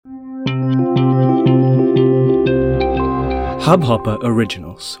Hubhopper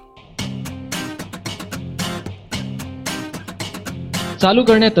Originals. चालू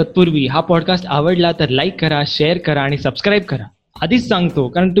करण्या तत्पूर्वी हा पॉडकास्ट आवडला तर लाईक करा, शेअर करा आणि सबस्क्राईब करा. आधीच सांगतो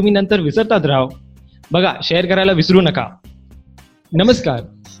कारण तुम्ही नंतर विसरतात राव. बघा, शेअर करायला विसरू नका. नमस्कार.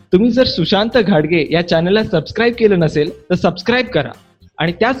 तुम्ही जर सुशांत घाडगे या चॅनलला सबस्क्राईब केलं नसेल तर सबस्क्राईब करा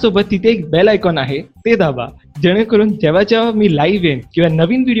आणि त्याचसोबत तिथे एक बेल आयकॉन आहे ते दाबा, जेणेकरून जेव्हा मी लाईव्ह येईन किंवा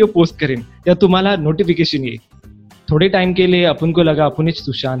नवीन व्हिडिओ पोस्ट करेन तेव्हा तुम्हाला नोटिफिकेशन येईल. थोडे टाइम के लिए अपन को लगा आपण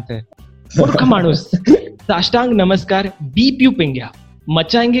सुशांत है. मूर्ख माणूस. साष्टांग नमस्कार. बीप यू पिंग्या.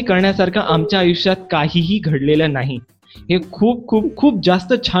 मचांगे करण्यासारखं आमच्या आयुष्यात काहीही घडलेलं नाही. हे खूप खूप खूप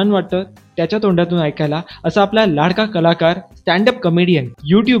जास्त छान वाटतं त्याच्या तोंडातून ऐकायला. असा आपला लाडका कलाकार, स्टँडअप कमेडियन,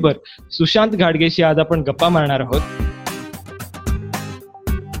 युट्यूबर सुशांत गाडगेशी आज आपण गप्पा मारणार आहोत.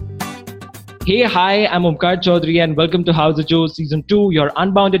 Hey, hi, I'm Omkar Chaudhary and welcome to House of Josh Season 2, your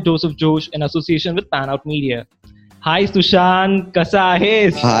unbounded dose of Josh in association with Pan Out Media. Hi Sushant, कसा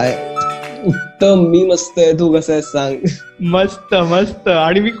आहेस? हाय, उत्तम. मी मस्त आहे. तू कसा आहेस सांग? मस्त मस्त.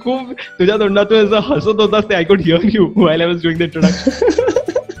 आणि मी खूप तुझ्या तोंडातून असं हसत होतास ते I could hear you while I was doing the introduction.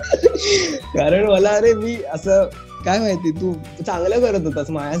 कारण मला मी असं काय माहिती, तू चांगलं करत होतास,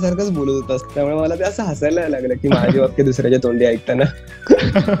 माझ्यासारखंच बोलत होतास, त्यामुळे मला ते असं हसायला लागलं की माझी वाक्य दुसऱ्याच्या तोंडी ऐकताना.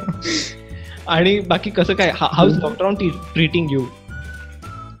 आणि बाकी कसं काय, how is lockdown treating you?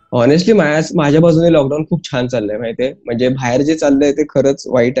 Honestly माझ्या बाजूने लॉकडाऊन खूप छान चाललंय माहितीये. म्हणजे बाहेर जे चाललंय ते खरंच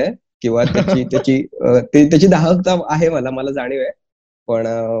वाईट आहे किंवा त्याची दाहकता आहे, मला जाणीव आहे. पण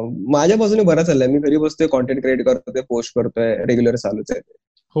माझ्या बाजूने बरं चाललंय. मी घरी बसतोय, कॉन्टेंट क्रिएट करतोय, पोस्ट करतोय, रेग्युलर चालूच आहे.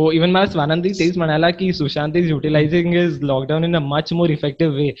 हो, इव्हन मला स्वानंदी तेच म्हणाला की Sushant is utilising is lockdown in a much more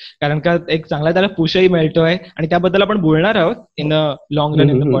effective way, कारण का एक चांगला त्याला पुशही मिळतोय आणि त्याबद्दल आपण बोलणार आहोत in the long run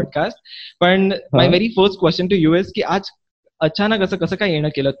in the podcast. पण my very first question to you is की आज अचानक असं कसं काय येणं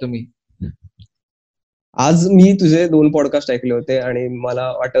केलं तुम्ही? आज मी तुझे 2 पॉडकास्ट ऐकले होते आणि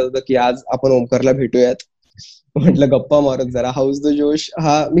मला वाटत होतं की आज आपण ओमकारला भेटूयात. म्हटलं गप्पा मारत जरा. हाऊस द जोश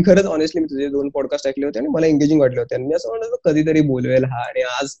हा मी खरंच ऑनेस्टली मी तुझे 2 पॉडकास्ट ऐकले होते आणि मला एंगेजिंग वाटले होते आणि मी असं म्हणत कधीतरी बोलवेल हा, आणि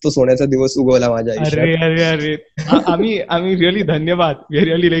आज तो सोन्याचा दिवस उगवला माझ्या आयुष्यात. अरे आम्ही रिअली धन्यवाद. We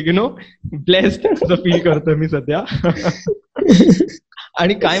really like you know blessed असं फील करतो मी सध्या.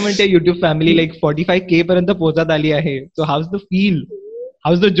 आणि काय म्हणते युट्यूब फॅमिली, लाईक 45K पर्यंत पोहोचत आली आहे. So house the feel,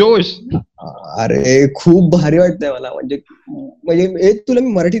 house the जोश? अरे खूप भारी वाटतंय मला. म्हणजे तुला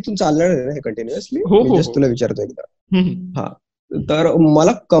मी मराठीतून चालणार आहे कंटिन्युअसली, जस्ट तुला विचारतो एकदा. हा, तर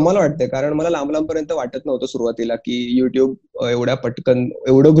मला कमाल वाटतंय कारण मला लांब पर्यंत वाटत नव्हतं सुरुवातीला की युट्यूब एवढ्या पटकन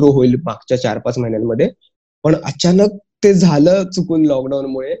एवढं ग्रो होईल मागच्या 4-5 महिन्यांमध्ये. पण अचानक ते झालं चुकून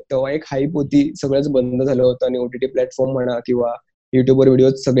लॉकडाऊनमुळे. तेव्हा एक हाईप होती, सगळंच बंद झालं होतं आणि ओटीटी प्लॅटफॉर्म म्हणा किंवा युट्यूबवर व्हिडिओ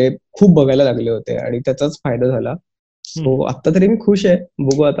सगळे खूप बघायला लागले होते आणि त्याचाच फायदा झाला. सो आता तरी मी खुश आहे.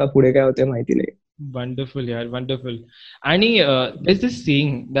 बघू आता पुढे काय होते, माहिती नाही. वंडरफुल यार, वंडरफुल. आणि there is this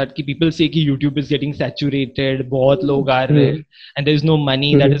saying that की पीपल से कि YouTube इज गेटिंग सैचुरेटेड, बहुत लोग आ रहे हैं end there is no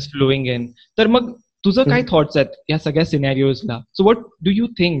money that is flowing in. तर मग तुझं काय थॉट्स आहेत या सगळ्या सिनेरियोजला? So what do you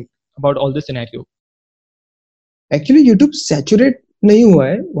think about all this scenario? Actually YouTube saturate नहीं हुआ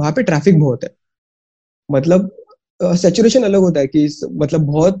है, वहां पे ट्रैफिक बहुत है. मतलब सैचुरेशन अलग होता है कि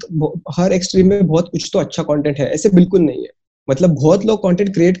मतलब हर एक्सट्रीम में बहुत कुछ तो अच्छा कंटेंट है, ऐसे बिल्कुल नहीं है. मतलब बहुत लोग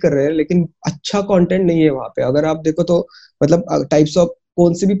कंटेंट क्रिएट कर रहे हैं लेकिन अच्छा कंटेंट नहीं है वहां पे. अगर आप देखो तो मतलब टाइप्स ऑफ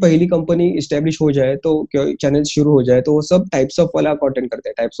कौन सी भी पहली कंपनी इस्टेब्लिश हो जाए तो चैनल शुरू हो जाए तो वो सब टाइप्स ऑफ वाला कंटेंट करते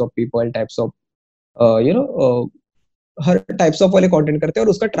हैं. Types of people, types of her types of वाले कंटेंट करते हैं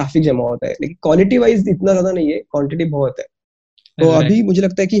और उसका ट्रैफिक जमा होता है. लेकिन क्वालिटी वाइज इतना ज्यादा नहीं है, क्वांटिटी बहुत है. तो अभी मुझे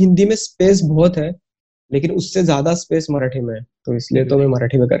लगता है कि हिंदी में स्पेस बहुत है लेकिन उससे ज्यादा स्पेस मराठी में है, तो इसलिए तो मैं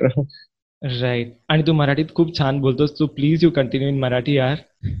मराठी में कर रहा हूँ. राईट. आणि तू मराठीत खूप छान बोलतोस, तू please you continue in Marathi यार.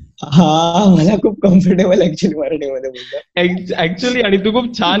 हा, मला खूप कम्फर्टेबल ऍक्च्युअली मराठीमध्ये बोलतो ऍक्च्युअली. आणि तू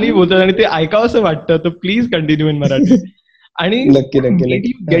खूप छानही बोलतोस आणि ते ऐकावं असं वाटतं, तर प्लीज कंटिन्यू इन मराठी. आणि नक्की.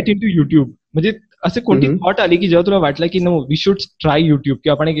 गेट इन टू युट्यूब, म्हणजे असे कोणती थॉट आली की जेव्हा तुला वाटलं की no we should try YouTube,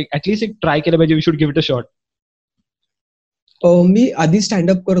 किंवा आपण ऍटलीस्ट एक ट्राय केलं पाहिजे, we should give it a shot? मी आधी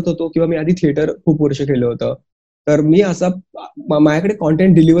स्टँडअप करत होतो किंवा मी आधी थिएटर खूप वर्ष केलं होतं. तर मी असा माझ्याकडे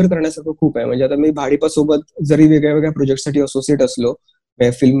कॉन्टेंट डिलिव्हर करण्यासारखं खूप आहे. म्हणजे आता मी भाडीपासोबत जरी वेगळ्या प्रोजेक्टसाठी असोसिएट असलो,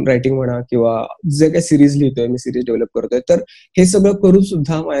 फिल्म रायटिंग म्हणा किंवा जे काही सिरीज लिहितोय, मी सिरीज डेव्हलप करतोय, तर हे सगळं करून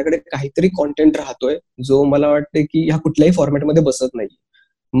सुद्धा माझ्याकडे काहीतरी कॉन्टेंट राहतोय जो मला वाटतं की ह्या कुठल्याही फॉर्मॅटमध्ये बसत नाही.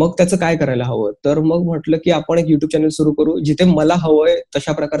 मग त्याचं काय करायला हवं? तर मग म्हटलं की आपण एक युट्यूब चॅनल सुरू करू जिथे मला हवंय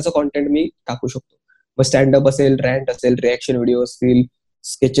तशा प्रकारचं कॉन्टेंट मी टाकू शकतो. मग स्टँडअप असेल, रॅन्ट असेल, रिॲक्शन व्हिडिओ असतील,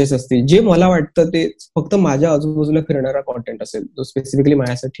 स्केचेस असतील, जे मला वाटतं ते फक्त माझ्या आजूबाजूला फिरणारा कॉन्टेंट असेल, जो स्पेसिफिकली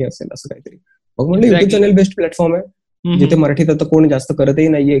माझ्यासाठी असेल, असं काहीतरी. मग म्हणलं युट्यूब चॅनल बेस्ट प्लॅटफॉर्म आहे जिथे मराठीत आता कोण जास्त करतही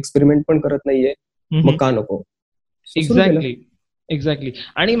नाहीये, एक्सपेरिमेंट पण करत नाहीये, मग का नको. Exactly exactly.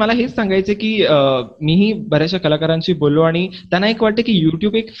 आणि मला हेच सांगायचं की मीही बऱ्याचशा कलाकारांशी बोललो आणि त्यांना एक वाटतं की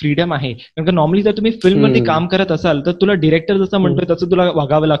युट्यूब एक फ्रीडम आहे. कारण का नॉर्मली जर तुम्ही फिल्मवरती काम करत असाल तर तुला डिरेक्टर जसं म्हणतोय तसं तुला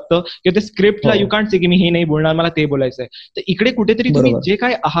वागावं लागतं किंवा ते स्क्रिप्टला यू कांट से की मी हे नाही बोलणार, मला ते बोलायचंय. तर इकडे कुठेतरी तुम्ही जे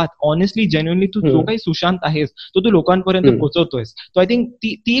काय आहात ऑनेस्टली जेन्युअनली तू जो काही सुशांत आहेस तो तू लोकांपर्यंत पोहोचवतोयस. तो आय थिंक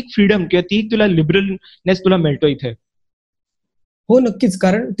ती एक फ्रीडम किंवा ती तुला लिबरलनेस तुला मिळतो इथे. हो नक्कीच,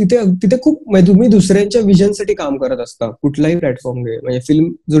 कारण तिथे खूप म्हणजे तुम्ही दुसऱ्यांच्या विजनसाठी काम करत असता कुठलाही प्लॅटफॉर्म घे. म्हणजे फिल्म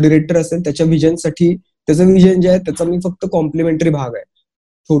जो डिरेक्टर असेल त्याच्या विजनसाठी, त्याचं विजन जे आहे त्याचा मी फक्त कॉम्प्लिमेंटरी भाग आहे,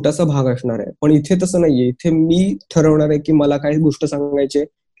 छोटासा भाग असणार आहे. पण इथे तसं नाहीये. इथे मी ठरवणार आहे की मला काय गोष्ट सांगायची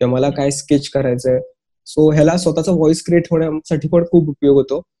किंवा मला काय स्केच करायचंय. सो ह्याला स्वतःचा व्हॉइस क्रिएट होण्यासाठी पण खूप उपयोग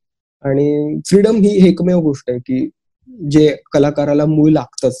होतो. आणि फ्रीडम ही एकमेव गोष्ट आहे की जे कलाकाराला मूळ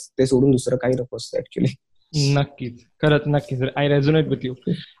लागतंच, ते सोडून दुसरं काही नको असतं ऍक्च्युली. नक्कीच, खरंच नक्कीच. I resonate with you.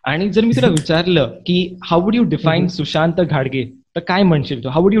 आणि जर मी तुला विचारलं की how would you define Sushant घाडगे, तर काय म्हणशील तू?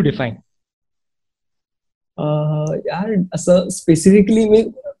 How would you define? यार असं स्पेसिफिकली मी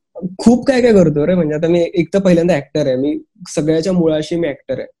खूप काय काय करतो रे. म्हणजे आता मी एक तर पहिल्यांदा ऍक्टर आहे. मी सगळ्याच्या मुळाशी मी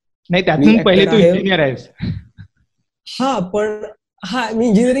ऍक्टर आहे. नाही, त्यातून पहिले तू इंजिनियर आहेस. हा, पण मी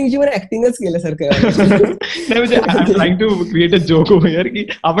इंजिनिअरिंगची पण ऍक्टिंगच केल्यासारखं आहे. नाही म्हणजे I am trying to create a joke over की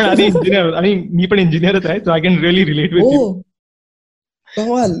आपण आधी इंजिनियर आणि मी पण इंजिनियरच आहे, so I can really relate with you.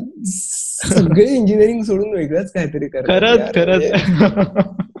 कमाल, सगळे इंजिनिअरिंग सोडून वेगळंच काहीतरी करतात. खरंच.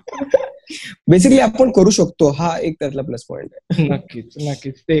 बेसिकली आपण करू शकतो, हा एक त्यातला प्लस पॉइंट आहे. नक्कीच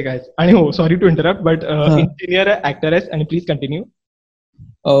नक्कीच, ते काय. आणि हो, sorry to interrupt, but engineer actor आहेस आणि प्लीज कंटिन्यू.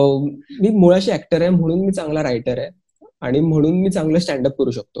 मी मुळाशी ऍक्टर आहे म्हणून मी चांगला रायटर आहे आणि म्हणून मी चांगलं स्टँडअप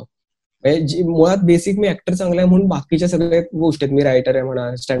करू शकतो. मुळात बेसिक मी ऍक्टर चांगला आहे म्हणून बाकीच्या सगळ्या गोष्टी आहेत. मी रायटर आहे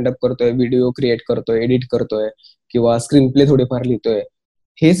म्हणा, स्टँडअप करतोय, व्हिडिओ क्रिएट करतोय, एडिट करतोय किंवा स्क्रीन प्ले थोडेफार लिहितोय.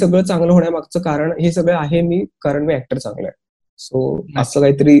 हे सगळं चांगलं होण्यामागचं कारण हे सगळं आहे मी, कारण मी ऍक्टर चांगला आहे. सो असं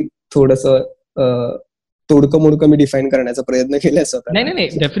काहीतरी थोडंसं तोडकं मोडकं मी डिफाईन करण्याचा प्रयत्न केला स्वतः. नाही,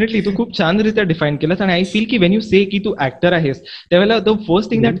 डेफिनेटली तू खूप छानरित्या डिफाईन केलंस. आणि आय फील की वेन यू से की तू ऍक्टर आहेस, त्यावेळेला the first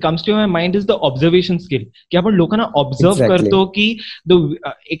thing that comes to my mind is the observation skill. की आपण लोकांना ऑब्झर्व करतो की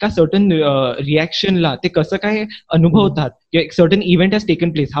एका सर्टन रिॲक्शनला ते कसं काय अनुभवतात, किंवा एक certain event has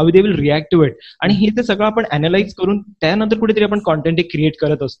taken place, how they will react to it. आणि हे ते सगळं आपण अनालाइज करून त्यानंतर कुठेतरी आपण कॉन्टेंट क्रिएट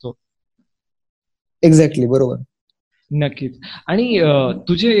करत असतो. एक्झॅक्टली, बरोबर. नक्कीच. आणि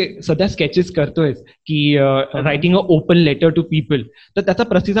तुझे सध्या स्केचेस करतोयस की writing a open letter to people, तर त्याचा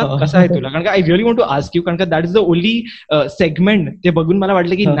प्रतिसाद कसा आहे तुला? कारण का I really want to ask you, कारण का that is the only segment ते बघून मला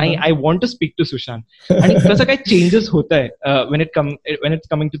वाटलं की नाही, I want to speak to Sushant. आणि कसं काय चेंजेस होत आहे Wien it's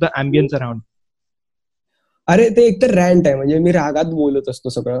coming to the ambience around? अरे ते एकतर रॅन्ट आहे, म्हणजे मी रागात बोलत असतो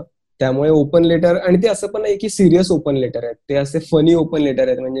सगळं. त्यामुळे ओपन लेटर, आणि ते असं पण नाही की सिरियस ओपन लेटर आहेत, ते असे फनी ओपन लेटर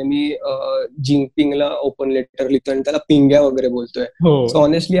आहेत. म्हणजे मी जिंगपिंगला ओपन लेटर लिहितोय आणि त्याला पिंग्या वगैरे बोलतोय. सो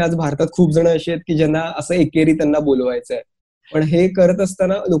ऑनेस्टली आज भारतात खूप जण असे आहेत की ज्यांना असं एकेरी त्यांना बोलवायचंय. पण हे करत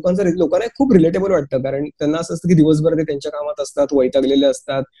असताना लोकांना खूप रिलेटेबल वाटतं, कारण त्यांना असं असतं की दिवसभर ते त्यांच्या कामात असतात, वैतागलेले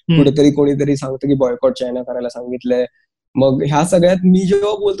असतात. कुठेतरी कोणीतरी सांगतं की बॉयकॉट चायना करायला सांगितलंय. मग ह्या सगळ्यात मी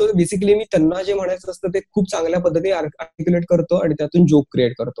जेव्हा बोलतो बेसिकली मी त्यांना जे म्हणायचं असतं ते खूप चांगल्या पद्धतीने आर्टिक्युलेट करतो आणि त्यातून जोक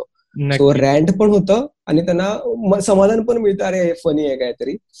क्रिएट करतो. सो रॅन्ट पण होतं आणि त्यांना समाधान पण मिळतं, अरे फनी आहे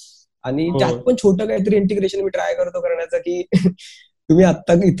काहीतरी. आणि त्यात पण छोटं काहीतरी इंटिग्रेशन मी ट्राय करतो करण्याचा, की तुम्ही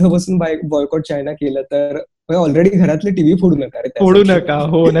आता इथं बसून बॉयकॉट चायना केलं तर ऑलरेडी घरातली टीव्ही फोडू नका रे, फोडू नका.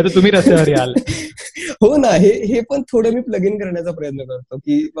 हो, नाही तर तुम्ही रस्त्यावर याल. हो ना, हे पण थोडं मी प्लग इन करण्याचा प्रयत्न करतो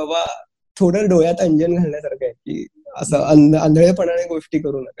की बाबा थोडं डोळ्यात अंजन घालण्यासारखं आहे, की असं आंधळेपणाने गोष्टी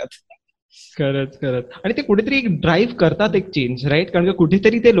करू नका. खरंच. आणि ते कुठेतरी एक ड्राईव्ह करतात एक चेंज, राईट? कारण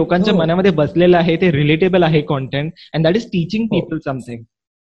कुठेतरी ते लोकांच्या मनामध्ये बसलेलं आहे, ते रिलेटेबल आहे content, and that is teaching people something.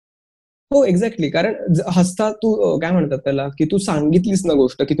 हो एक्झॅक्टली, कारण हसता तू काय म्हणतात त्याला, की तू सांगितलीस ना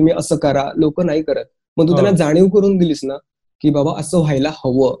गोष्ट की तुम्ही असं करा, लोक नाही करत, मग तू त्यांना जाणीव करून दिलीस ना की बाबा असं व्हायला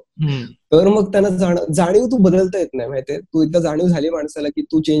हवं, तर मग त्यांना जाणीव तू बदलता येत नाही. माहितीये, तू एकदा जाणीव झाली माणसाला की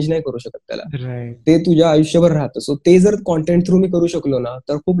तू चेंज नाही करू शकत त्याला, ते तुझ्या आयुष्यभर राहतं. सो ते जर कॉन्टेंट थ्रू मी करू शकलो ना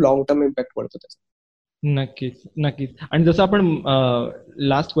तर खूप लॉंग टर्म इम्पॅक्ट पडतो त्याचा. नक्कीच. आणि जसं आपण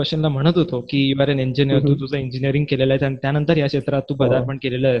लास्ट क्वेश्चनला म्हणत होतो की यू आर एन इंजिनियर, तू तुझं इंजिनिअरिंग केलेलं आहे आणि त्यानंतर या क्षेत्रात तू पदार्पण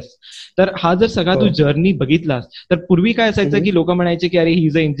केलेलं आहेस. तर हा जर सगळा तू जर्नी बघितलास तर पूर्वी काय असायचं की लोक म्हणायचे की अरे ही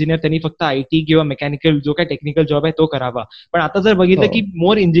इज अ इंजिनियर, त्यांनी फक्त आयटी किंवा मेकॅनिकल जो काय टेक्निकल जॉब आहे तो करावा. पण आता जर बघितलं की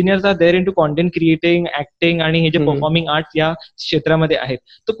मोर engineers R there in to content creating, acting आणि हे जे परफॉर्मिंग आर्ट्स या क्षेत्रामध्ये आहेत.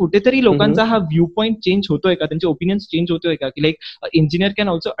 तर कुठेतरी लोकांचा हा व्ह्यू पॉइंट चेंज होतोय का? त्यांचे ओपिनियन्स चेंज होतोय का? की like engineer can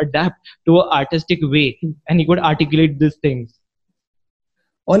also adapt to a artistic way and he could articulate these things.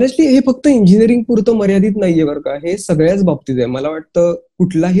 Honestly हे फक्त इंजिनिअरिंग पुरतं मर्यादित नाहीये बरं का, हे सगळ्याच बाबतीत आहे. मला वाटतं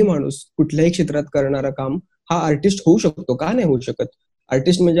कुठलाही माणूस कुठल्याही क्षेत्रात करणारा काम हा आर्टिस्ट होऊ शकतो, का नाही होऊ शकत?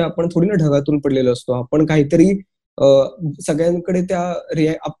 आर्टिस्ट म्हणजे आपण थोडी ना ढगातून पडलेलो असतो, आपण काहीतरी सगळ्यांकडे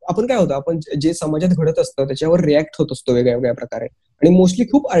आपण काय होतं, आपण जे समाजात घडत असतं त्याच्यावर रिॲक्ट होत असतो वेगळ्या वेगळ्या प्रकारे, आणि मोस्टली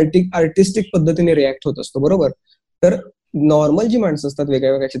खूप आर्टिस्टिक पद्धतीने रिॲक्ट होत असतो, बरोबर? तर नॉर्मल जी माणसं असतात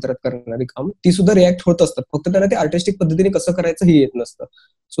वेगळ्या वेगळ्या क्षेत्रात करणारी काम, ती सुद्धा रिॲक्ट होत असतात, फक्त त्यांना ते आर्टिस्टिक पद्धतीने कसं करायचं हे येत नसतं.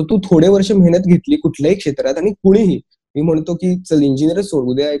 सो तू थोडे वर्ष मेहनत घेतली कुठल्याही क्षेत्रात, आणि कुणीही, मी म्हणतो की चल इंजिनियर सोड,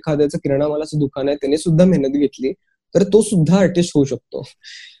 उद्या एखाद्याचं किराणा मालाचं दुकान आहे, त्याने सुद्धा मेहनत घेतली तर तो सुद्धा आर्टिस्ट होऊ शकतो.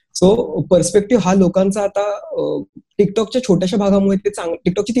 सो पर्स्पेक्टिव्ह हा लोकांचा आता टिकटॉकच्या छोट्याशा भागामुळे ते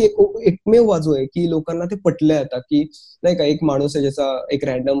टिकटॉकची ती एकमेव बाजू आहे की लोकांना ते पटलंय आता, की नाही का, एक माणूस आहे ज्याचा एक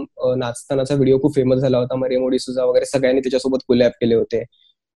रॅन्डम नाचतानाचा व्हिडिओ खूप फेमस झाला होता, मरियम डिसूजा वगैरे सगळ्यांनी त्याच्यासोबत कोलॅब केले होते.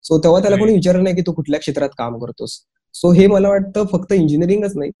 सो तेव्हा त्याला कोणी विचारलं नाही की तू कुठल्या क्षेत्रात काम करतोस. सो हे मला वाटतं फक्त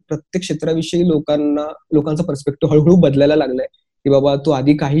इंजिनिअरिंगच नाही, प्रत्येक क्षेत्राविषयी लोकांचा पर्स्पेक्टिव्ह हळूहळू बदलायला लागलाय, की बाबा तू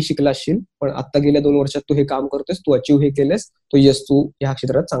आधी काही शिकला असशील, पण आता गेल्या 2 वर्षात तू हे काम करतोस, तू अचीव्ह हे केलेस, तो यस तू ह्या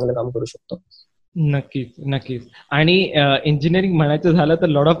क्षेत्रात चांगलं काम करू शकतो. नक्कीच नक्कीच. आणि इंजिनिअरिंग म्हणायचं झालं तर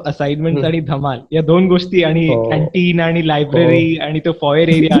लॉट ऑफ असाइनमेंट आणि धमाल या 2 गोष्टी, आणि कॅन्टीन आणि लायब्ररी आणि तो फॉयर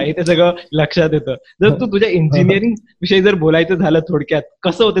एरिया, हे ते सगळं लक्षात येतं. जर तू तुझ्या इंजिनिअरिंग विषयी जर बोलायचं झालं थोडक्यात,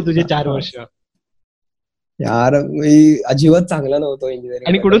 कसं होते तुझे 4 वर्ष? यार मी अजिबात चांगला नव्हतो इंजिनिअरिंग.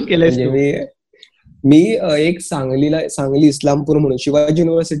 आणि कुठून केलंयस तू? मी एक सांगली इस्लामपूर म्हणून शिवाजी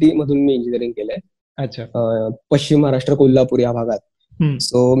युनिव्हर्सिटी मधून मी इंजिनिअरिंग केलंय. अच्छा. पश्चिम महाराष्ट्र, कोल्हापूर या भागात.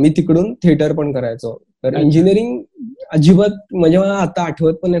 सो मी तिकडून थिएटर पण करायचो. तर इंजिनिअरिंग अजिबात म्हणजे मला आता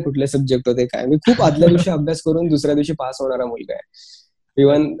आठवत पण नाही कुठले सब्जेक्ट होते काय. मी खूप आदल्या दिवशी अभ्यास करून दुसऱ्या दिवशी पास होणारा मुलगा आहे.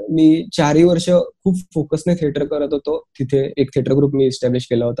 इव्हन मी 4 वर्ष खूप फोकसने थिएटर करत होतो. तिथे एक थिएटर ग्रुप मी इस्टॅब्लिश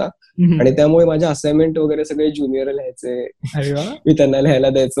केला होता, आणि त्यामुळे माझ्या असाइनमेंट वगैरे सगळे ज्युनियर लिहायचे, मी त्यांना लिहायला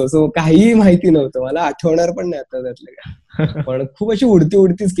द्यायचो. सो काहीही माहिती नव्हतं, मला आठवणार पण नाही आता त्यातलं काय. पण खूप अशी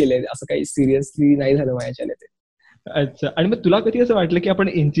उडतीच केले, असं काही सिरियसली नाही झालं माझ्याने ते. अच्छा. आणि मग तुला कधी असं वाटलं की आपण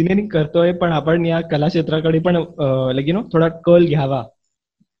इंजिनिअरिंग करतोय पण आपण या कला क्षेत्राकडे पण थोडा कल घ्यावा?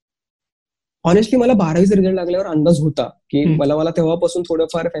 ऑनेस्टली मला 12वीचा रिझल्ट लागल्यावर अंदाज होता की मला तेव्हापासून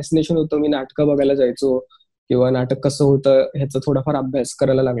थोडंफार फॅसिनेशन होतं. मी नाटकं बघायला जायचो, किंवा नाटक कसं होतं ह्याचा थोडाफार अभ्यास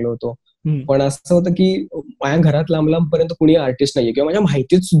करायला लागलो होतो. पण असं होतं की माझ्या घरात लांब कुणी आर्टिस्ट नाहीये, किंवा माझ्या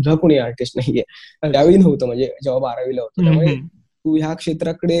माहितीत सुद्धा कुणी आर्टिस्ट नाहीये. त्यावेळी नव्हतं, म्हणजे जेव्हा 12वीला होतं. त्यामुळे तू ह्या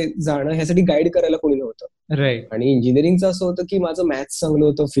क्षेत्राकडे जाणं ह्यासाठी गाईड करायला कोणी नव्हतं. आणि इंजिनिअरिंगचं असं होतं की माझं मॅथ्स चांगलं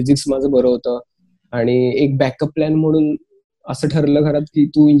होतं, फिजिक्स माझं बरं होतं, आणि एक बॅकअप प्लॅन म्हणून असं ठरलं घरात की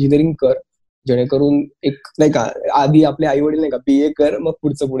तू इंजिनिअरिंग कर, जेणेकरून एक नाही का, आधी आपले आई वडील नाही का BA कर मग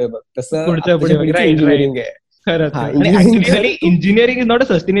पुढचं पुढे बघ, तसं इंजिनिअरिंग आहे. खरंच. Engineering is not a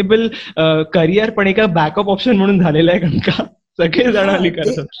sustainable career, पण एका बॅकअप ऑप्शन म्हणून झालेलं आहे का सगळे जण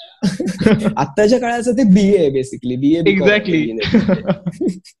करतात. आत्ताच्या काळाचं ते BA आहे बेसिकली, BA एक्झॅक्टली.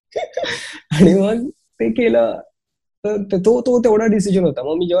 आणि मग ते केलं तर तो तेवढा डिसिजन होता.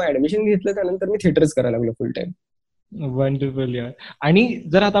 मग मी जेव्हा ऍडमिशन घेतलं त्यानंतर मी थिएटरच करायला लागलो फुल टाइम. वंडरफुल यार. आणि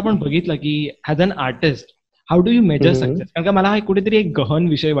जर आता आपण बघितलं की as an artist how do you measure success? कारण का मला हा कुठेतरी एक गहन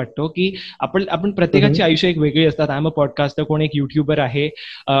विषय वाटतो की आपण प्रत्येकाची आयुष्य एक वेगळी असतात. आय एम अ पॉडकास्टर, कोण एक युट्यूबर आहे,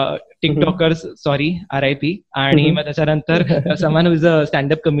 टिकटॉकर्स सॉरी RIP, आणि मग त्याच्यानंतर समान इज अ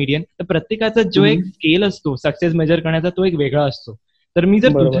स्टँडअप कमेडियन. तर प्रत्येकाचा जो एक स्केल असतो सक्सेस मेजर करण्याचा तो एक वेगळा असतो. तर मी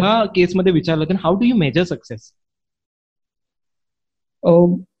जर तुझ्या केसमध्ये विचारलं तर how do you measure success?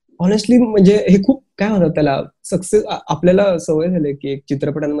 Honestly म्हणजे हे खूप काय म्हणतात त्याला, सक्सेस आपल्याला सवय झाली की एक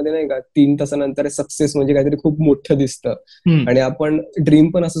चित्रपटांमध्ये नाही का 3 तासानंतर सक्सेस म्हणजे काहीतरी खूप मोठं दिसतं, आणि आपण ड्रीम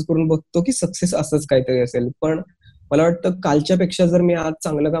पण असंच करून बघतो की सक्सेस असंच काहीतरी असेल. पण मला वाटतं कालच्या पेक्षा जर मी आज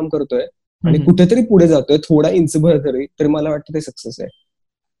चांगलं काम करतोय आणि कुठेतरी पुढे जातोय थोडा इंचभर तरी मला वाटतं ते सक्सेस आहे.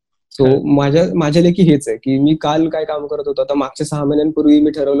 सो माझ्या लेखी हेच आहे की मी काल काय काम करत होतो. आता मागच्या 6 महिन्यांपूर्वी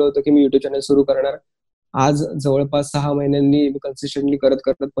मी ठरवलं होतं की मी युट्यूब चॅनल सुरू करणार. आज जवळपास 6 महिन्यांनी मी कन्सिस्टंटली करत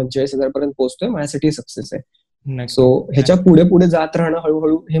 45,000 पर्यंत पोहोचतोय. माझ्यासाठी सक्सेस आहे. सो ह्याच्या पुढे जात राहणं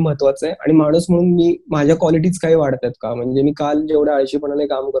हळूहळू हे महत्वाचं आहे. आणि माणूस म्हणून मी माझ्या क्वालिटीज काही वाढत आहेत का, म्हणजे मी काल जेवढ्या आळशीपणाने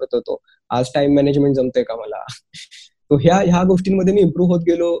काम करत होतो आज टाइम मॅनेजमेंट जमतंय का मला. तो ह्या गोष्टींमध्ये मी इम्प्रूव्ह होत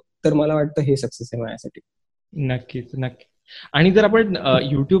गेलो तर मला वाटतं हे सक्सेस आहे माझ्यासाठी. नक्कीच. आणि जर आपण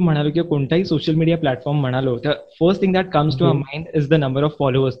युट्यूब म्हणालो किंवा कोणताही सोशल मीडिया प्लॅटफॉर्म म्हणालो तर first thing that comes to our mind is the number of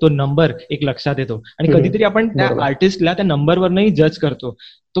followers. तो नंबर एक लक्षात येतो, आणि कधीतरी आपण त्या आर्टिस्टला त्या नंबरवरनंही जज करतो.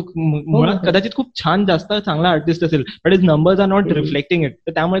 तो मुळात कदाचित खूप जास्त चांगला आर्टिस्ट असेल, but is numbers are not reflecting it.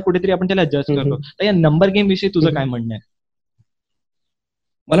 तर त्यामुळे कुठेतरी आपण त्याला जज करतो. तर या नंबर गेम विषयी तुझं काय म्हणणं आहे?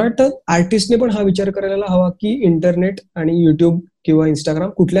 मला वाटतं आर्टिस्टने पण हा विचार करायला हवा की इंटरनेट आणि युट्यूब किंवा इंस्टाग्राम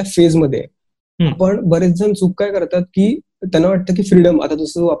कुठल्या फेजमध्ये. आपण बरेच जण चूक काय करतात की त्यांना वाटतं की फ्रीडम, आता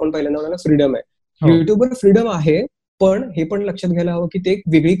जसं आपण पहिल्यांदा म्हणाला फ्रीडम आहे, युट्यूबवर फ्रीडम आहे, पण हे पण लक्षात घ्यायला हवं की ते एक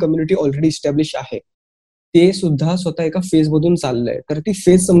वेगळी कम्युनिटी ऑलरेडी इस्टॅब्लिश आहे. ते सुद्धा स्वतः एका फेज मधून चाललंय, तर ती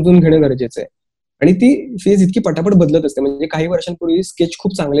फेज समजून घेणं गरजेचं आहे. आणि ती फेज इतकी पटापट बदलत असते. म्हणजे काही वर्षांपूर्वी स्केच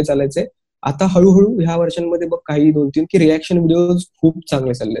खूप चांगले चालायचे, आता हळूहळू ह्या वर्षांमध्ये बघ काही 2-3 की रिॲक्शन व्हिडिओज खूप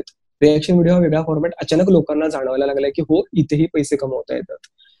चांगले चाललेत. रिॲक्शन व्हिडिओ हा वेगळा फॉर्मॅट अचानक लोकांना जाणवायला लागलाय की हो, इथेही पैसे कमवता येतात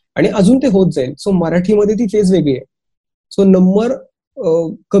आणि अजून ते होत जाईल. सो मराठीमध्ये ती फेज वेगळी आहे. सो नंबर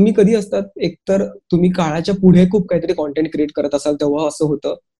कमी कधी असतात, एकतर तुम्ही काळाच्या पुढे खूप काहीतरी कॉन्टेंट क्रिएट करत असाल तेव्हा असं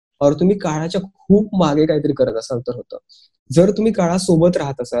होतं, और तुम्ही काळाच्या खूप मागे काहीतरी करत असाल तर होतं. जर तुम्ही काळासोबत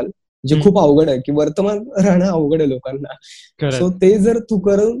राहत असाल, जे खूप अवघड आहे, की वर्तमान राहणं अवघड आहे लोकांना. सो ते जर तू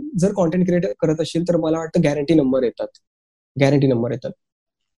करून जर कॉन्टेंट क्रिएट करत असशील तर मला वाटतं गॅरंटी नंबर येतात. गॅरंटी नंबर येतात.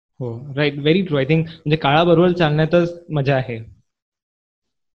 हो, right, very true. I think म्हणजे काळाबरोबर चालण्यातच मजा आहे.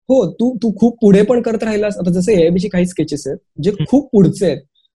 हो, तू तू खूप पुढे पण करत राहिलास. आता जसं एआयबीचे काही स्केचेस आहेत जे खूप पुढचे आहेत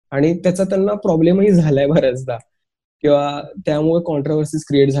आणि त्याचा त्यांना प्रॉब्लेमही झालाय बऱ्याचदा, किंवा त्यामुळे कॉन्ट्रोवर्सीज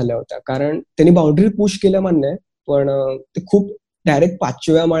क्रिएट झाल्या होत्या. कारण त्यांनी बाउंड्री पुश केल्या मान्य आहे, पण ते खूप डायरेक्ट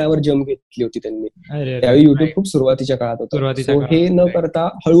 5व्या माळ्यावर जंप घेतली होती त्यांनी. त्यावेळी युट्यूब खूप सुरुवातीच्या काळात होतं. सुरुवातीच्या सो हे न काळात. करता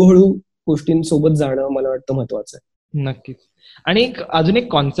हळूहळू गोष्टींसोबत जाणं मला वाटतं महत्वाचं आहे. नक्कीच. आणि अजून एक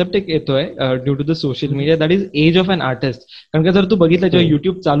कॉन्सेप्ट एक येतोय due to the social media, that is age of an artist. कारण का जर तू बघितलं जेव्हा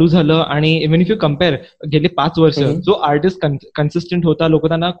युट्यूब चालू झालं आणि इव्हन इफ यू कम्पेअर गेले 5 वर्ष, जो आर्टिस्ट कन्सिस्टंट होता, लोक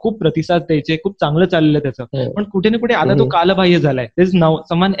त्यांना खूप प्रतिसाद द्यायचे, खूप चांगलं चाललेलं त्याचं. पण कुठे ना कुठे आता तो कालबाह्य झालाय. There is now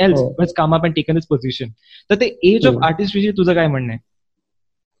someone else who has come up and taken his position. तर ते एज ऑफ आर्टिस्ट विषयी तुझं काय म्हणणं आहे?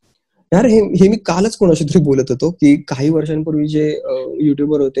 यार हे मी कालच कोणाशी तरी बोलत होतो, की काही वर्षांपूर्वी जे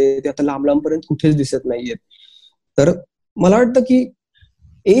युट्यूबर होते ते आता लांब लांबपर्यंत कुठेच दिसत नाहीयेत. तर मला वाटतं की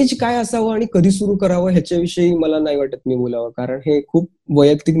एज काय असावं आणि कधी सुरू करावं ह्याच्याविषयी मला नाही वाटत मी बोलावं. कारण हे खूप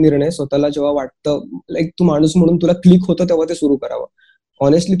वैयक्तिक निर्णय. स्वतःला जेव्हा वाटतं लाईक तू माणूस म्हणून तुला क्लिक होतं तेव्हा ते सुरू करावं.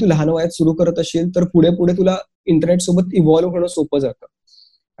 ऑनेस्टली तू लहान वयात सुरू करत असशील तर पुढे पुढे तुला इंटरनेट सोबत इव्हॉल्व्ह होणं सोपं जातं.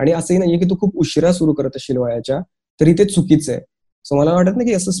 आणि असंही नाहीये की तू खूप उशिरा सुरू करत असशील वयाच्या, तरी ते चुकीचं आहे. सो मला वाटत नाही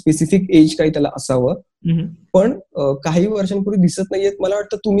की असं स्पेसिफिक एज काही त्याला असावं. पण काही वर्षांपूर्वी दिसत नाहीयेत. मला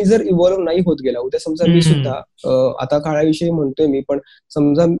वाटतं तुम्ही जर इव्हॉल्व्ह नाही होत गेला, उद्या समजा मी सुद्धा आता काळाविषयी म्हणतोय मी, पण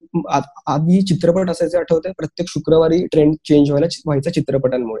समजा आधी चित्रपट असायचे आठवतंय, प्रत्येक शुक्रवारी ट्रेंड चेंज व्हायचा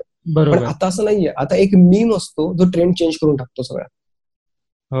चित्रपटांमुळे. पण आता असं नाहीये. आता एक मीम असतो जो ट्रेंड चेंज करून टाकतो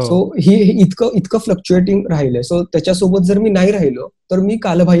सगळ्या. सो हे इतकं फ्लक्च्युएटिंग राहिलंय. सो त्याच्यासोबत जर मी नाही राहिलो तर मी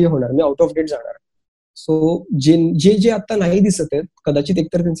कालबाह्य होणार, मी आउट ऑफ डेट जाणार. सो जे आता नाही दिसत आहेत, कदाचित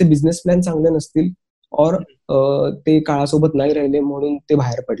एकतर त्यांचे बिझनेस प्लॅन चांगले नसतील, और ते काळासोबत नाही राहिले म्हणून ते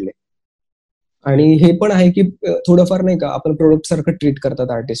बाहेर पडले. आणि हे पण आहे की थोडंफार नाही का आपण प्रोडक्ट सारखं ट्रीट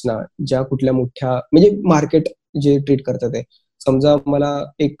करतात आर्टिस्टना, ज्या कुठल्या मोठ्या म्हणजे मार्केट जे ट्रीट करतात ते. समजा मला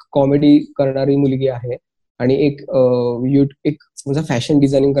एक कॉमेडी करणारी मुलगी आहे आणि एक समजा फॅशन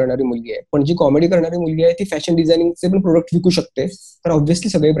डिझायनिंग करणारी मुलगी आहे, पण जी कॉमेडी करणारी मुलगी आहे ती फॅशन डिझायनिंगचे पण प्रोडक्ट विकू शकते, तर ऑब्व्हियसली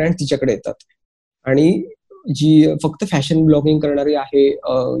सगळे ब्रँड तिच्याकडे येतात. आणि जी फक्त फॅशन ब्लॉगिंग करणारी आहे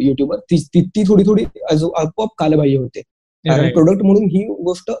युट्यूबर, ती थोडी थोडी आपोआप कालबाह्य होते. कारण प्रोडक्ट म्हणून ही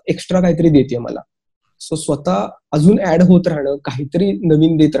गोष्ट एक्स्ट्रा काहीतरी देते मला. सो स्वतः अजून ऍड होत राहणं, काहीतरी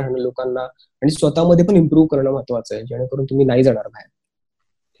नवीन देत राहणं लोकांना, आणि स्वतःमध्ये पण इम्प्रूव्ह करणं महत्वाचं आहे, जेणेकरून तुम्ही नाही जाणार बाहेर.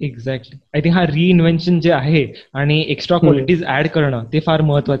 एक्झॅक्टली. आय थिंक हा रिइन्व्हेन्शन जे आहे आणि एक्स्ट्रा क्वालिटीज ऍड करणं ते फार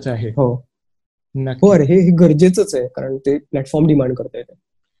महत्वाचं आहे. हो हो, अरे हे गरजेचंच आहे, कारण ते प्लॅटफॉर्म डिमांड करताय.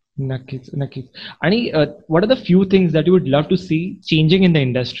 नक्कीच नक्कीच. आणि what are the few things that you would love to see changing in the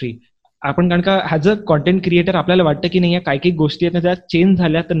industry? आपण कारण का ॲज अ कॉन्टेंट क्रिएटर आपल्याला वाटतं की नाही, या काही काही गोष्टी आहेत त्या चेंज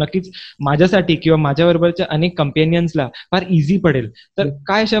झाल्या तर नक्कीच माझ्यासाठी किंवा माझ्याबरोबरच्या अनेक कंपेनियन्सला फार इझी पडेल. तर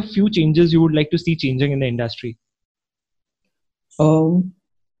काय अशा few changes you would like to see changing in the industry?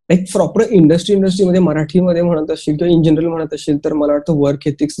 एक प्रॉपर इंडस्ट्रीमध्ये मराठीमध्ये म्हणत असशील किंवा इन जनरल म्हणत असशील तर मला वाटतं वर्क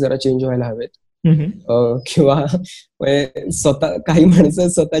एथिक्स जरा चेंज व्हायला हवेत. किंवा स्वतः काही माणसं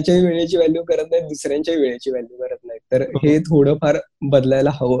स्वतःच्या वेळेची व्हॅल्यू करत नाहीत, दुसऱ्यांच्या वेळेची व्हॅल्यू करत नाहीत, तर हे थोडंफार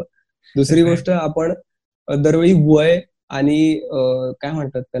बदलायला हवं. दुसरी गोष्ट, आपण दरवेळी वय आणि काय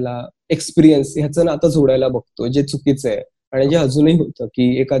म्हणतात त्याला एक्सपिरियन्स ह्याचं नातं जोडायला बघतो, जे चुकीचं आहे. आणि जे अजूनही होतं की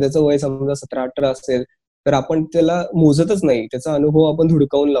एखाद्याचं वय समजा 17-18 असेल तर आपण त्याला मोजतच नाही, त्याचा अनुभव आपण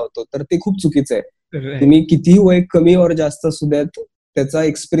धुडकावून लावतो, तर ते खूप चुकीचं आहे. तुम्ही कितीही वय कमी और जास्त असू द्यात, त्याचा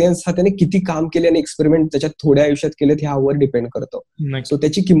एक्सपिरियन्स हा त्याने किती काम केले आणि एक्सपेरिमेंट त्याच्यात थोड्या आयुष्यात केलेत ह्यावर डिपेंड करतो. सो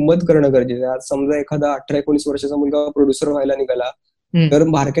त्याची किंमत करणं गरजेचं आहे. आज समजा एखादा 18-19 वर्षाचा मुलगा प्रोड्युसर व्हायला निघाला तर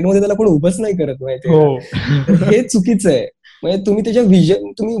मार्केटमध्ये त्याला कोण उभंच नाही करत, माहितीये. तर हे चुकीचं आहे. म्हणजे तुम्ही त्याच्या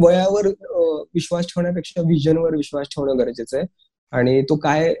तुम्ही वयावर विश्वास ठेवण्यापेक्षा व्हिजनवर विश्वास ठेवणं गरजेचं आहे, आणि तो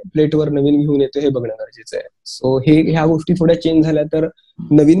काय प्लेटवर नवीन घेऊन येतो हे बघणं गरजेचं आहे. सो ह्या गोष्टी थोड्या चेंज झाल्या तर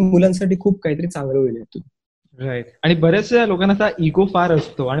नवीन मुलांसाठी खूप काहीतरी चांगलं होईल इथून. राईट. आणि बऱ्याचशा लोकांना इगो फार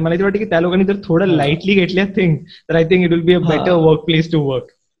असतो, आणि मला वाटतं की त्या लोकांनी जर थोडं लाईटली घेतल्या थिंग, तर I think it will be a better work place to work.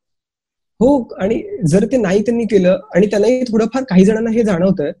 हो, आणि जर ते नाही त्यांनी केलं आणि त्यांनाही थोडंफार काही जणांना हे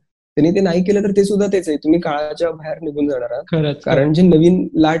जाणवतंय, त्यांनी ते नाही केलं तर ते सुद्धा तेच आहे, तुम्ही काळाच्या बाहेर निघून जाणार आहात. खरंच कारण जी नवीन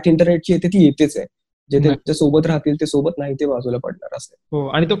लाट इंटरनेटची येते ती येतेच आहे. जे त्यांच्या खरंच. सोबत राहतील ते सोबत नाही ते बाजूला पडणार असं. हो,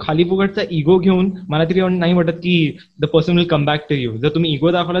 आणि तो खाली फुकटचा इगो घेऊन मला तरी नाही वाटत की the person will come back to you. जर तुम्ही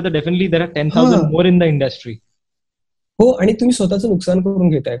इगो दाखवला तर डेफिनेटली देर आर 10,000 हा, मोर इन द इंडस्ट्री. हो, आणि तुम्ही स्वतःचं नुकसान करून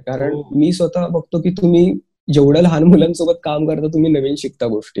घेताय. कारण हो, मी स्वतः बघतो की तुम्ही जेवढ्या लहान मुलांसोबत काम करता तुम्ही नवीन शिकता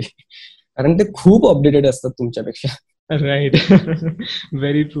गोष्टी. कारण ते खूप अपडेटेड असतात तुमच्यापेक्षा. राईट.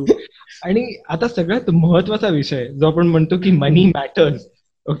 Very true. आणि आता सगळ्यात महत्वाचा विषय जो आपण म्हणतो की मनी मॅटर्स.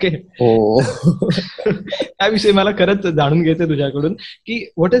 ओके. हो. तर त्याविषयी मला खरंच जाणून घ्यायचंय तुझ्याकडून की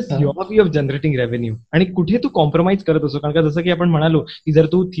व्हॉट इज हा. Your way of generating revenue, आणि कुठे तू कॉम्प्रोमाइज करत असतो. कारण का जसं की आपण म्हणालो की जर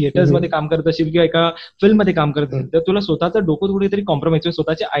तू थिएटर्स मध्ये काम करत असशील किंवा एका फिल्म मध्ये काम करत असेल तर तुला स्वतःचं डोकं कुठेतरी कॉम्प्रोमाइज,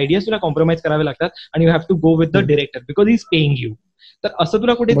 स्वतःचे आयडियाज तुला कॉम्प्रोमाइज करावे लागतात आणि you have to go with the director because he is paying you. तर असं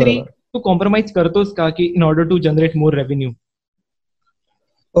तुला कुठेतरी बरोबर. तू कॉम्प्रोमाइज करतोस का की in order to generate more revenue?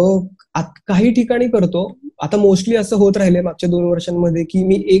 काही ठिकाणी करतो. आता मोस्टली असं होत राहिले मागच्या 2 वर्षांमध्ये की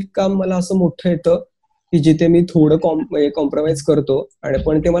मी एक काम मला असं मोठं येतं की जिथे मी थोडं कॉम्प्रोमाइज करतो आणि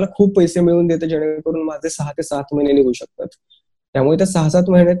पण ते मला खूप पैसे मिळवून देतं, जेणेकरून माझे 6 ते 7 महिने निघू शकतात. त्यामुळे त्या 6-7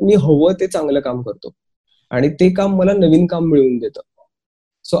 महिन्यात मी हवं ते चांगलं काम करतो आणि ते काम मला नवीन काम मिळवून देतं.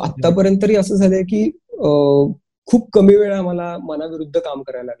 सो आतापर्यंत तरी असं झालंय की खूप कमी वेळा मला मनाविरुद्ध काम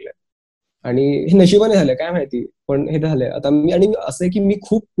करायला लागलंय आणि हे नशिबाने झालंय काय माहिती, पण हे झालंय. आता मी आणि असं आहे की मी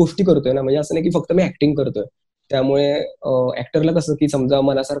खूप गोष्टी करतोय ना, म्हणजे असं नाही की फक्त मी ऍक्टिंग करतोय. त्यामुळे ऍक्टरला कसं की समजा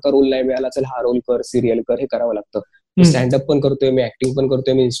मनासारखा रोल नाही मिळाला, चल हा रोल कर, सिरियल कर, हे करावं लागतं. मी स्टँडअप पण करतोय, मी ऍक्टिंग पण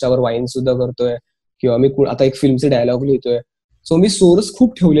करतोय, मी इन्स्टावर वाईन सुद्धा करतोय किंवा मी आता एक फिल्मचे डायलॉग लिहितोय. सो मी सोर्स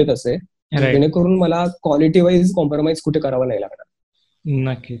खूप ठेवलेत असे, राईट. जेणेकरून मला क्वालिटी वाईज कॉम्प्रोमाइज कुठे करावं नाही लागणार.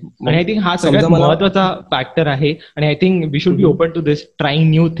 नक्की. आणि मग आय थिंक हा समजा सगळ्यात मला महत्वाचा फॅक्टर आहे. आणि I think we should be हम्म. Open to this, trying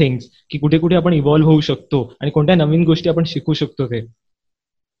new things, की कुठे कुठे आपण इव्हॉल्व्ह होऊ शकतो आणि कोणत्या नवीन गोष्टी आपण शिकू शकतो ते.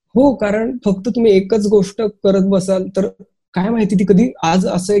 हो, कारण फक्त तुम्ही एकच गोष्ट करत बसाल तर काय माहिती ती कधी, आज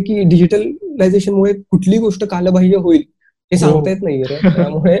असं आहे की डिजिटलायझेशनमुळे कुठली गोष्ट कालबाह्य होईल हे हो. सांगता येत नाहीये रे.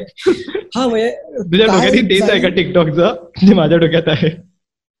 त्यामुळे हा म्हणजे तुझ्या काय डोक्यातही तेच आहे का जाईल. टिकटॉकचं जे माझ्या डोक्यात आहे?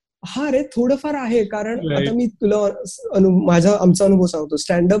 हा रे, थोडंफार आहे. कारण आता राईट. मी तुला आमचा अनुभव सांगतो.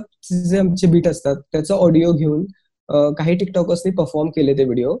 स्टँडअप जे आमचे बीट असतात त्याचा ऑडिओ घेऊन काही टिकटॉकर्सनी परफॉर्म केले ते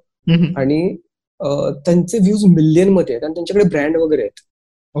व्हिडिओ आणि त्यांचे व्ह्यूज मिलियन मध्ये आहेत आणि त्यांच्याकडे ब्रँड वगैरे आहेत.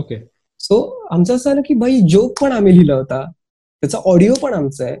 ओके. सो आमचं असं आलं की भाई जोक पण आम्ही लिहिला होता, त्याचा ऑडिओ पण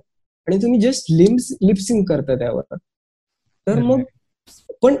आमचा आहे आणि तुम्ही जस्ट लिपसिंग करता त्यावर. तर मग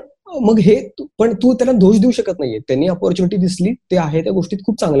पण मग हे पण तू त्याला दोष देऊ शकत नाहीये. त्यांनी अपॉर्च्युनिटी दिसली, ते आहे त्या गोष्टीत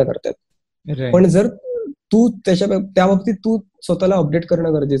खूप चांगलं करतात. राईट. पण जर तू त्या बाबतीत तू स्वतःला अपडेट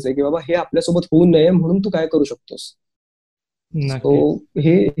करणं गरजेचं आहे की बाबा हे आपल्यासोबत होऊ नये म्हणून तू काय करू शकतोस. सो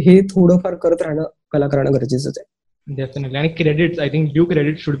नक्की. हे थोडंफार करत राहणं कलाकारांना गरजेचंच आहे. डेफिनेटली. आणि credits, I think due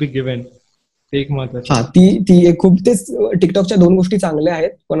credit should be given. ते एक महत्वाचं हा, आहे. ती एक खूप, तेच टिकटॉकच्या 2 गोष्टी चांगल्या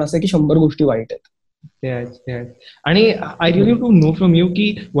आहेत, पण असं की 100 गोष्टी वाईट आहेत. ते आहेत, ते आहेत. आणि I really to know from you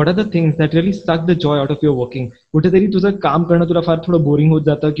की what are the things that really suck the Joy out of your working. कुठेतरी तुझं काम करणं तुला फार थोडं बोरिंग होत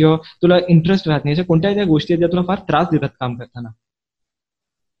जातं किंवा तुला इंटरेस्ट राहत नाही, अशा कोणत्या त्या गोष्टी आहेत ज्या तुला फार त्रास देतात काम करताना?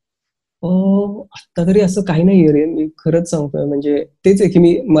 आता तरी असं काही नाहीये रे, मी खरंच सांगतोय. म्हणजे तेच आहे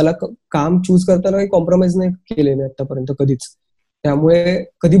की मला काम चूज करताना काही कॉम्प्रोमाइज नाही केले मी आतापर्यंत कधीच. त्यामुळे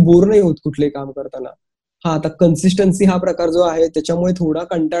कधी बोर नाही होत कुठलेही काम करताना. हा, आता कन्सिस्टन्सी हा प्रकार जो आहे त्याच्यामुळे थोडा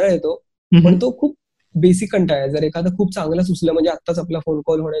कंटाळा येतो, पण तो खूप बेसिक कंटाळा आहे. जर एखादं खूप चांगलं सुचलं, म्हणजे आत्ताच आपला फोन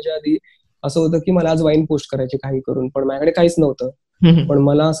कॉल होण्याच्या आधी असं होतं की मला आज वाईन पोस्ट करायचे काही करून, पण माझ्याकडे काहीच नव्हतं. पण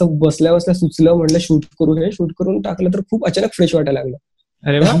मला असं बसल्या बसल्या सुचलं, म्हणलं शूट करू, हे शूट करून टाकलं तर खूप अचानक फ्रेश वाटायला लागलं.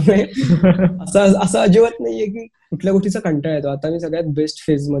 अरे वा. त्यामुळे असं अजिबात नाहीये की कुठल्या गोष्टीचा कंटाळा येतो. आता मी सगळ्यात बेस्ट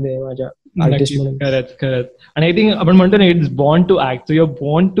फेज मध्ये आहे माझ्या आर्टिस्ट नक्कीच. म्हणून. खरंच, खरंच. आणि आय थिंक आपण म्हणतो ना, it's born to act, so your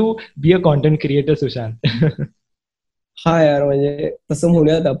born to be a content creator, Sushant. हा यार, म्हणजे तसं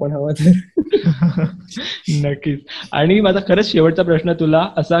म्हणूयात आपण हवं तर. नक्कीच. आणि माझा खरंच शेवटचा प्रश्न तुला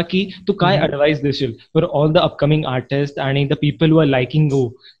असा की तू काय ऍडवाइस देशील for all the upcoming artist आणि the people who R liking you,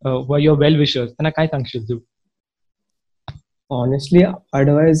 who R your well wishers, त्यांना काय सांगशील तू? ऑनेस्टली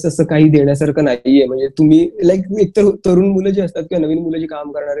ऍडवाइस असं काही देण्यासारखं नाहीये. म्हणजे तुम्ही लाईक, एक तर तरुण मुलं जी असतात किंवा नवीन मुलं जी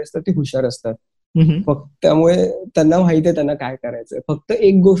काम करणारे असतात ती हुशार असतात. फक्त त्यामुळे त्यांना माहिती आहे त्यांना काय करायचंय. फक्त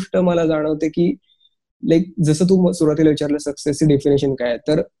एक गोष्ट मला जाणवते की लाईक, जसं तू सुरुवातीला विचारलं सक्सेसची डेफिनेशन काय आहे,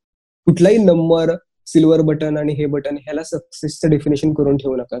 तर कुठलाही नंबर, सिल्वर बटन आणि हे बटन ह्याला सक्सेसचं डेफिनेशन करून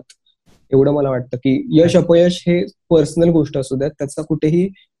ठेवू नका. एवढं मला वाटतं की यश अपयश हे पर्सनल गोष्ट असू द्यात, त्याचा कुठेही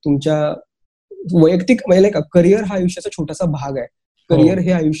तुमच्या वैयक्तिक, म्हणजे नाही का, करिअर हा आयुष्याचा छोटासा भाग आहे. करिअर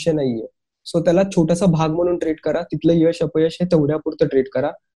हे आयुष्य नाहीये. सो त्याला छोटासा भाग म्हणून ट्रीट करा. तिथलं यश अपयश हे तेवढ्या पुरतं ट्रीट करा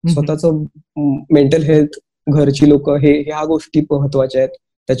स्वतःचं मेंटल हेल्थ, घरची लोक, हे ह्या गोष्टी महत्वाच्या आहेत.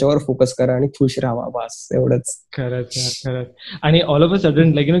 त्याच्यावर फोकस करा आणि खुश राहा, बस एवढंच. खरंच यार, खरंच. आणि all of a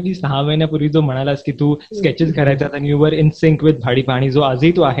sudden like की 6 महिन्यापूर्वी जो म्हणालास की तू स्केचेस करायचा आणि you were in sync with भाडीपा, आणि जो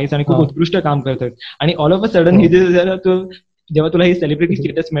आजही तू आहेस आणि खूप उत्कृष्ट काम करतोय. आणि ऑल ऑफ अ सडन हे जे जेव्हा तुला ही सेलिब्रिटी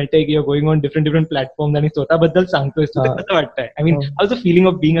स्टेटस मिळते की गोइंग ऑन डिफरंट प्लॅटफॉर्म आणि स्वतःबद्दल सांगतोय, तुला कसं वाटतंय? I mean house the feeling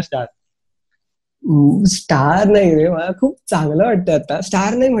of being a star? Star नाही रे, मला खूप चांगलं वाटतं. आता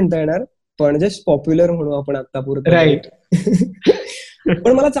स्टार नाही म्हणता येणार, पण जस्ट पॉप्युलर म्हणू आपण आता पुरतं. राईट.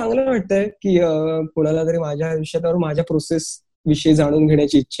 पण मला चांगलं वाटतंय की कोणाला तरी माझ्या आयुष्यात माझ्या प्रोसेस विषयी जाणून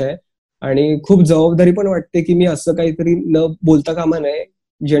घेण्याची इच्छा आहे. आणि खूप जबाबदारी पण वाटते की मी असं काहीतरी न बोलता कामा नये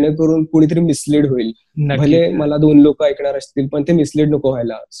जेणेकरून कुणीतरी मिसलीड होईल. भले मला 2 लोक ऐकणार असतील, पण ते मिसलीड नको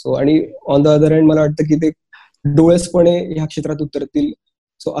व्हायला. सो आणि ऑन द अदर हँड मला वाटतं की ते डोळसपणे ह्या क्षेत्रात उतरतील.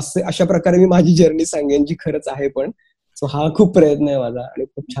 सो अशा प्रकारे मी माझी जर्नी सांगेन, जी खरंच आहे. पण सो हा खूप प्रयत्न आहे माझा आणि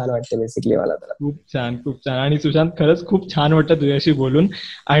खूप छान वाटतं बेसिकली मला त्याला. खूप छान, खूप छान. आणि सुशांत, खरंच खूप छान वाटतं तुझ्याशी बोलून.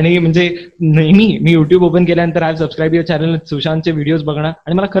 आणि म्हणजे नेहमी मी युट्यूब ओपन केल्यानंतर I subscribe your channel, सुशांतचे videos बघणार,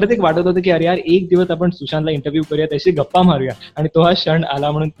 आणि मला खरंच एक वाटत होतं की अरे यार, एक दिवस आपण सुशांतला इंटरव्ह्यू करूया, त्याशी गप्पा मारूया, आणि तो हा क्षण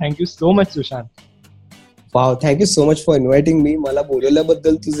आला. म्हणून thank you so much Sushant. Wow, thank you so much for inviting मी. मला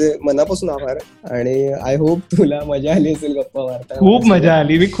बोलवल्याबद्दल तुझे मनापासून आभार. आणि आय होप तुला मजा आली असेल गप्पा मारता. खूप मजा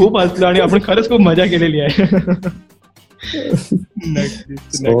आली, मी खूप हसलो, आणि आपण खरंच खूप मजा केलेली आहे.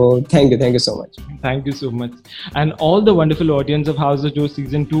 So thank you so much. Thank you so much. And all the wonderful audience of House of Joe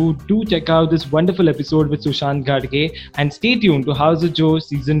Season 2, do check out this wonderful episode with Sushant Gadge, and stay tuned to House of Joe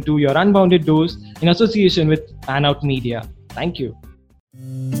Season 2, your unbounded dose, in association with Fan Out Media. Thank you.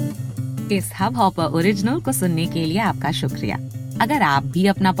 Is hub hopper original को सुनने के लिए आपका शुक्रिया। अगर आप भी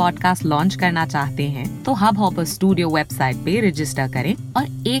अपना podcast launch करना चाहते हैं तो हब हॉपर स्टूडियो वेबसाइट पे रजिस्टर करें और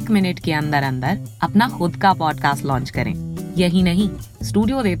 1 मिनट के अंदर अंदर अपना खुद का पॉडकास्ट लॉन्च करें। यही नहीं,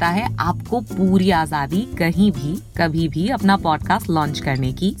 स्टूडियो देता है आपको पूरी आजादी कहीं भी कभी भी अपना पॉडकास्ट लॉन्च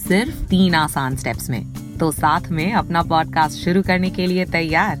करने की, सिर्फ 3 आसान स्टेप्स में। तो साथ में अपना पॉडकास्ट शुरू करने के लिए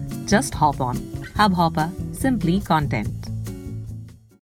तैयार? Just hop on hub hopper, simply content.